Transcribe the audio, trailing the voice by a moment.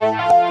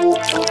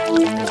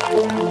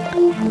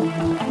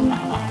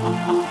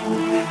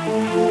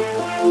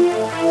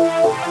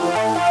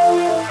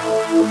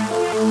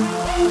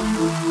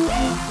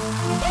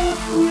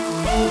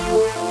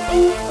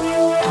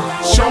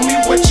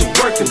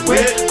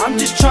I'm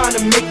just trying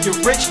to make you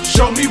rich.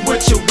 Show me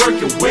what you're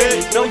working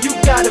with. No, you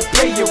gotta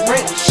pay your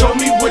rent. Show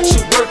me what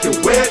you're working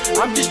with.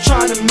 I'm just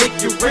trying to make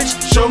you rich.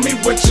 Show me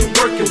what you're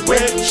working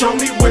with. Show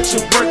me what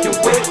you're working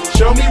with.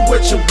 Show me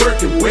what you're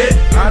working with.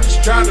 I'm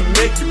just trying to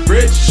make you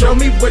rich. Show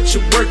me what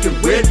you're working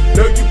with.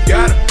 No, you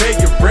gotta pay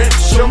your rent.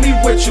 Show me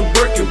what you're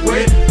working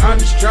with. I'm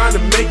just trying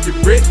to make you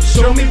rich.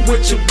 Show me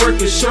what you're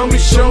working. Show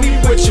me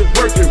what you're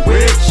working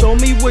with. Show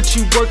me what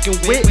you working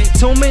with.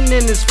 Tillman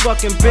in this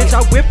fucking bitch.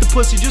 I whip the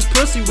pussy, just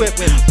pussy whip.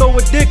 Throw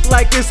a dick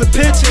like it's a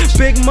pitch.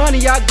 Big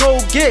money, I go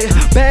get.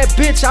 Bad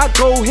bitch, I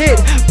go hit.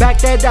 Back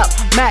that up,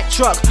 Mack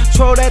truck.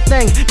 Throw that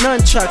thing,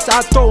 nunchucks.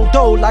 I throw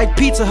dough like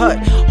Pizza Hut.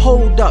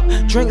 Hold up,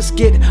 drinks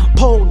get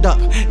pulled up.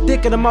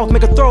 Dick in the mouth,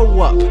 make her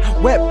throw up.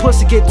 Wet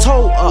pussy get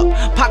towed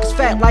up. Pockets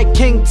fat like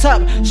King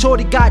Tut.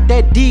 Shorty got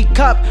that D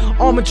cup.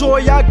 On my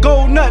joy, I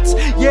go nuts.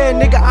 Yeah,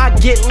 nigga, I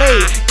get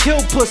laid.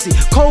 Kill pussy,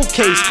 cold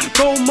case.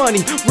 Throw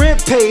money,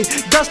 rent paid.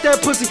 Dust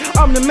that pussy,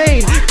 I'm the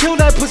maid. Kill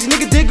that pussy,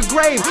 nigga, dig a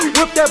grave.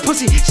 Whip that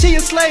pussy, she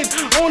a slave.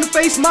 On the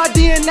face, my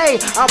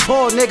DNA. I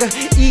ball, nigga,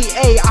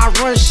 EA. I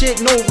run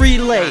shit, no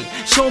relay.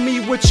 Show me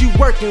what you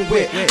working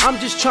with. I'm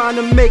just trying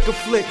to make a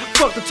flick.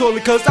 Fuck the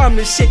toilet, cause I'm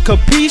the shit,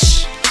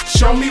 capiche?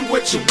 Show me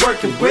what you're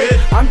working with.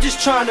 I'm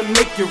just trying to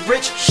make you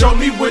rich. Show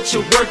me what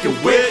you're working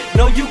with.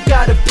 No, you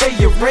gotta pay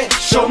your rent.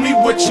 Show me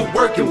what you're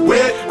working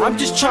with. I'm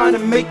just trying to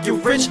make you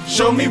rich.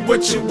 Show me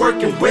what you're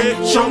working with.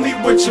 Show me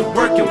what you're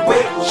working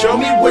with. Show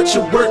me what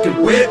you're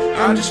working with.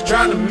 I'm just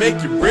trying to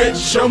make you rich.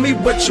 Show me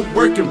what you're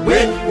working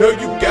with. No,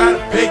 you gotta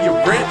pay your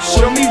rent.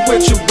 Show me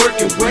what you're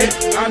working with.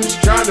 I'm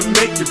just trying to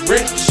make you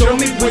rich. Show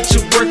me what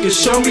you're working.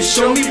 Show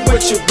me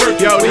what you're working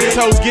Yo, with. these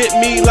hoes get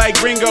me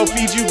like Ringo.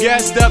 Feed you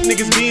gassed up,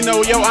 niggas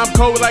Vino. Yo, I'm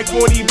cold like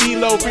 40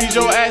 below. Freeze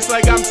your ass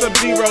like I'm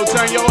Sub-Zero.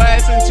 Turn your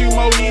ass into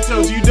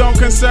mojitos. You don't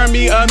concern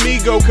me,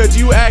 amigo, cause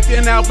you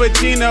acting Al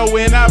Pacino.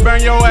 When I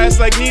burn your ass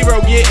like Nero.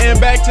 Getting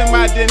back to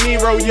my De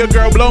Niro. Your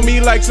girl blow me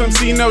like some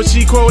C-No.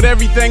 She quote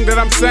everything that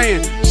I'm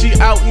saying. She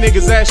out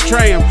niggas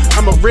ashtray 'em.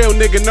 I'm a real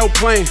nigga, no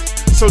playing.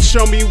 So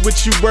show me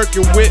what you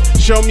working with.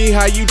 Show me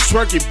how you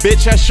twerk it,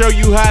 bitch. I show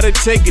you how to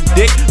take a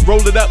dick,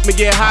 roll it up and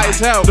get high as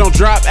hell. Don't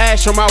drop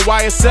ash on my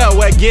YSL.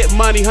 Where get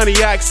money,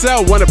 honey, I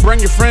excel. Wanna bring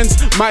your friends?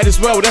 Might as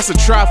well. That's a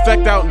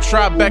trifecta out in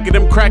Tribeca.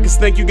 Them crackers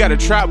think you got a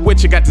trap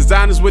with you. Got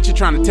designers with you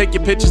trying to take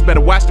your pictures.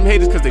 Better watch them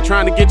haters cause they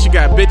trying to get you.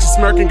 Got bitches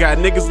smirking, got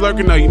niggas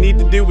lurking. All you need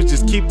to do is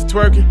just keep the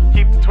twerking.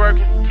 Keep the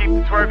twerking, keep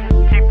the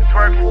twerking, keep the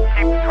twerking,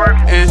 keep the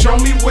twerking. And show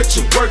me what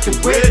you're working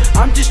with.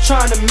 I'm just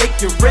trying to make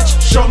you rich.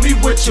 Show me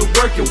what you're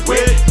working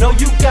with. No,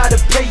 you gotta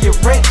pay your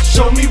rent.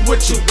 Show me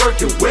what you're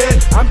working with.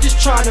 I'm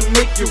just trying to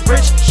make you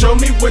rich. Show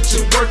me what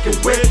you're working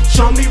with.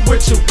 Show me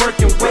what you're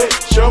working with.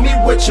 Show me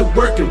what you're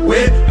working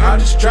with. I'm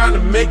just trying to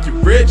make you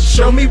rich.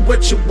 Show me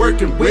what you're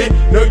working with.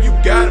 No, you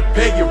gotta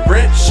pay your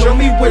rent. Show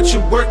me what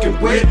you're working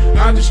with.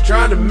 I'm just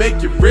trying to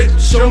make you rich.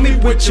 Show me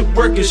what you're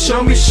working.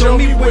 Show me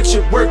what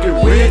you're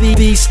working with.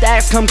 These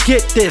stacks, come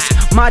get this.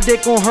 My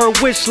dick on her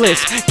wish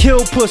list.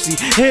 Kill pussy,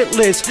 hit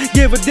list.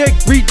 Give a dick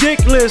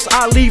ridiculous.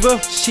 I leave her,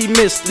 she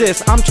missed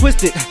this. I'm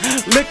twisted,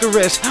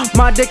 licorice.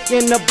 My dick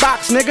in the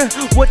box, nigga.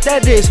 What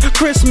that is?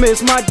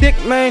 Christmas. My dick,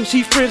 man,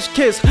 she French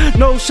kiss.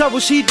 No shovel,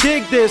 she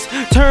dig this.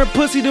 Turn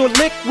pussy to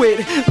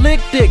liquid. Lick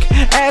dick,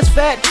 ass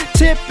fat,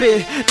 tip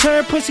it.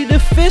 Turn pussy to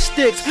fish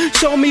sticks.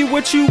 Show me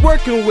what you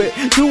working with.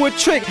 Do a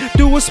trick,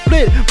 do a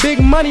split. Big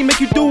money make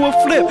you do a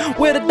flip.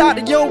 With a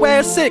doctor, your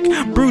ass sick.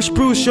 Bruce,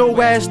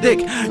 your ass dick.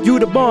 You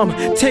the bomb,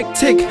 tick,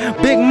 tick.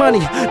 Big money,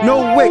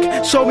 no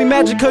wick. Show me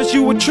magic cause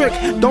you a trick.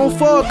 Don't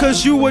fall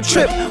cause you a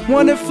trip.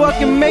 Wanna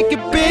fucking make it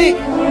big.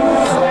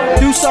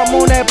 Do something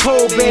on that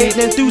pole, babe.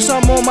 Then do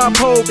something on my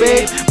pole,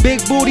 babe. Big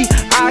booty,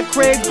 I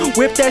crave.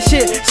 Whip that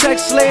shit,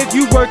 sex slave.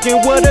 You working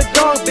with a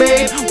dog,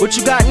 babe. What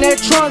you got in that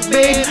trunk,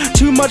 babe?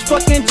 Too much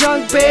fucking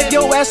junk, babe.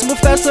 Yo, ass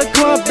Professor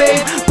Clump,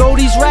 babe. Throw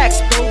these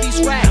racks.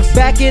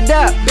 Back it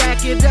up.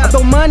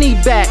 Throw money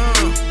back.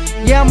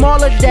 Yeah, I'm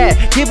all of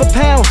that. Give a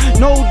pound,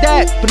 no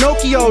that.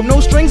 Pinocchio,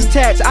 no strings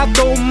attached. I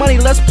throw money,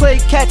 let's play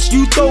catch.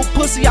 You throw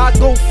pussy, I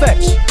go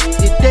fetch.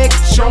 You dig?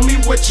 Show me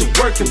what you're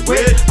working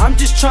with. I'm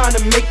just trying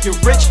to make you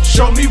rich.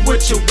 Show me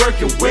what you're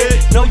working with.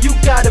 No, you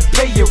gotta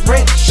pay your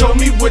rent. Show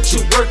me what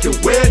you're working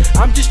with.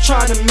 I'm just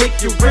trying to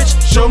make you rich.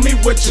 Show me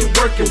what you're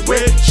working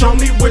with. Show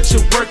me what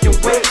you're working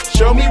with.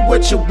 Show me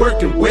what you're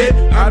working with.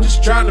 I'm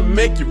just trying to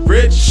make you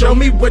rich. Show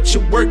me what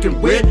you're working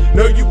with.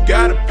 No, you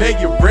gotta pay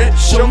your rent.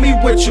 Show me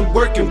what you're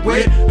working with.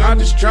 I'm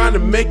just trying to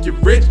make you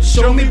rich.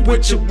 Show me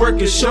what you're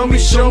working. Show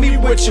me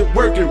what you're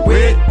working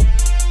with.